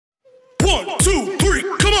1, 2, 3,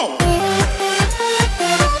 come on!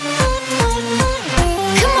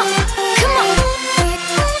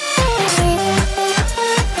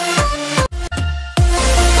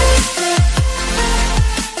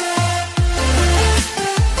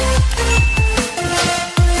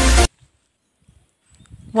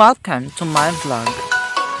 Welcome to my vlog,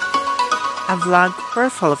 a vlog where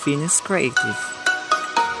Philippines creative.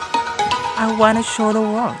 I want to show the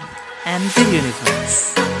world and the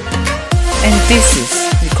universe. And this is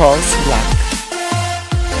Nikol's vlog.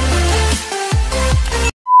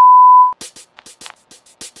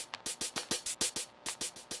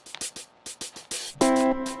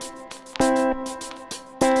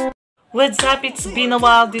 What's up? It's been a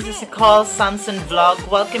while. This is Nikol Samson vlog.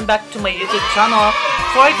 Welcome back to my YouTube channel.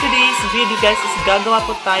 For today's video guys is gagawa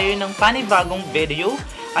po tayo ng panibagong video.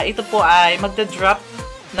 Ito po ay magda-drop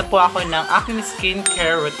na po ako ng aking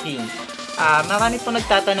skincare routine. Marami po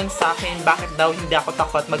nagtatanong sa akin bakit daw hindi ako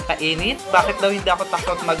takot magpainit, bakit daw hindi ako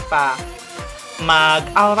takot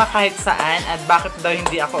mag-aura kahit saan, at bakit daw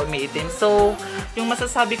hindi ako umiitim. So, yung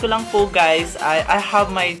masasabi ko lang po guys, I have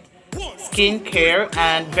my skincare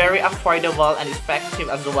and very affordable and effective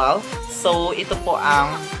as well. So, ito po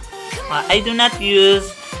ang I do not use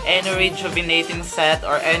any rejuvenating set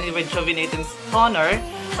or any rejuvenating toner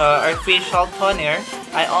or facial toner.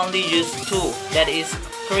 I only use two. That is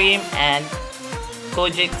cream and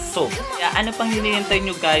kojic soap. Ano pang hinihintay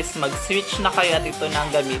nyo guys? Mag-switch na kayo at ito nang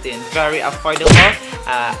gamitin. Very affordable.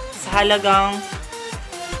 Sa halagang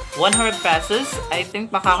 100 pesos, I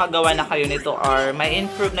think makakagawa na kayo nito or may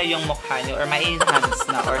improve na yung mukha nyo or may enhance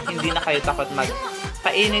na or hindi na kayo takot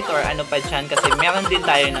magpainit or ano pa dyan kasi meron din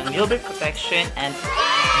tayo ng UV protection and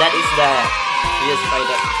that is the used by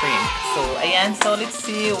the cream. So, ayan. So, let's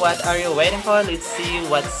see what are you waiting for. Let's see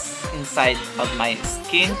what's inside of my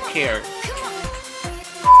skincare.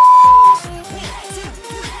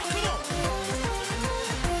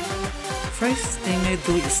 First thing I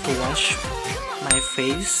do is to wash my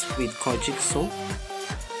face with kojic soap.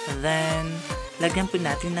 Then, lagyan po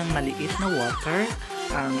natin ng maliit na water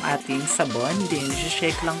ang ating sabon. Then,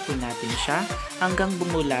 shake lang po natin siya hanggang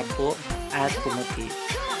bumula po at pumuti.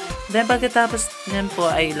 Then, pagkatapos niyan po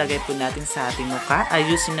ay ilagay po natin sa ating mukha.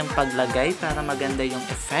 Ayusin ng paglagay para maganda yung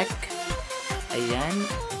effect. Ayan.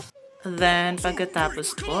 Then,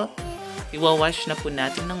 pagkatapos po, iwawash na po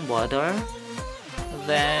natin ng water.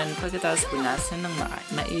 Then, pagkatapos po natin ng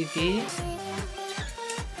maigi.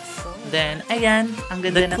 Then, ayan, ang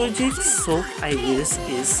ganda na. The kojic soap I use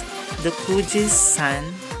is the Kojic Sun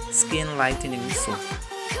Skin Lightening Soap.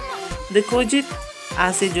 The kojic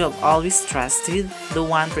acid you have always trusted, the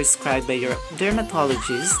one prescribed by your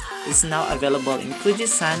dermatologist, is now available in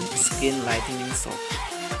Kojic Sun Skin Lightening Soap.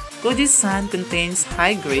 Kojic Sun contains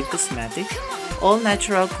high-grade cosmetic,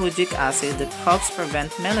 all-natural kojic acid that helps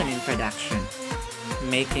prevent melanin production,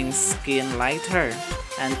 making skin lighter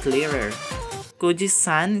and clearer. Kojic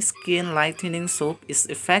Sun Skin Lightening Soap is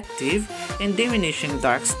effective in diminishing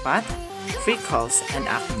dark spot, freckles, and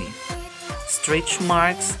acne, stretch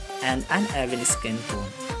marks, and uneven skin tone.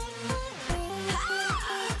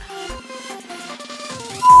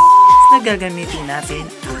 Nagagamitin natin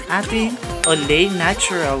ang ating Olay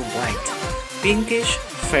Natural White Pinkish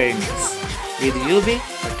Fairness with UV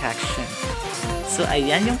Protection. So,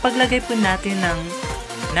 ayan yung paglagay po natin ng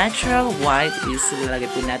natural white is ilalagay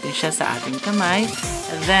po natin siya sa ating kamay.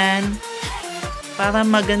 And then, para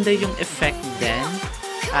maganda yung effect din,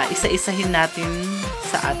 isa-isahin natin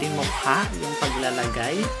sa ating mukha yung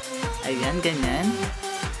paglalagay. Ayan, ganyan.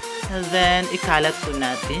 And then, ikalat po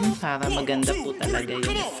natin para maganda po talaga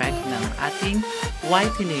yung effect ng ating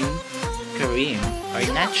whitening cream or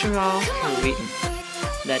natural cream.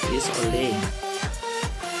 That is Olay.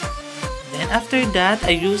 Then after that,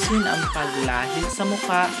 ayusin ang paglahid sa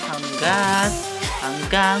mukha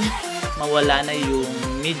hanggang mawala na yung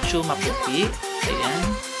medyo maputi. Ayan.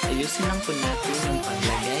 Ayusin lang po natin yung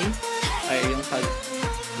paglagay or yung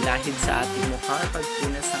paglahid sa ating mukha or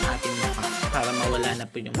pagpunas ng ating mukha para mawala na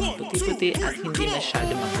po yung mga puti-puti at hindi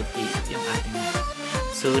masyado maputi yung ating mukha.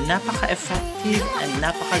 So, napaka-effective and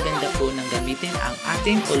napakaganda po ng gamitin ang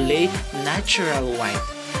ating Olay Natural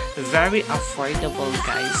White. Very affordable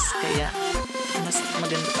guys, kaya mas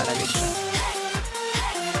maganda talaga siya.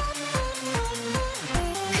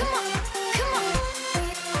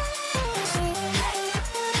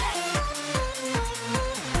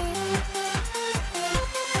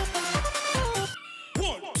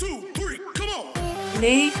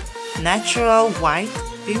 Olay Natural White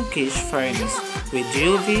Pinkish Fairness with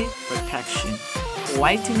UV Protection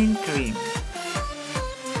Whitening Cream.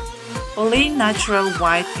 Olay Natural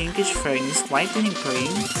White Pinkish Fairness Whitening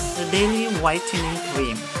Cream, the Daily Whitening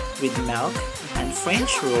Cream with milk and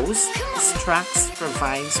French rose extracts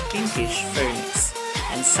provides pinkish fairness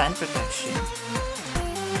and sun protection.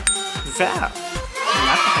 Wow!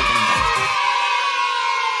 Napakaganda!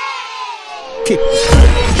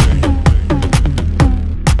 Keep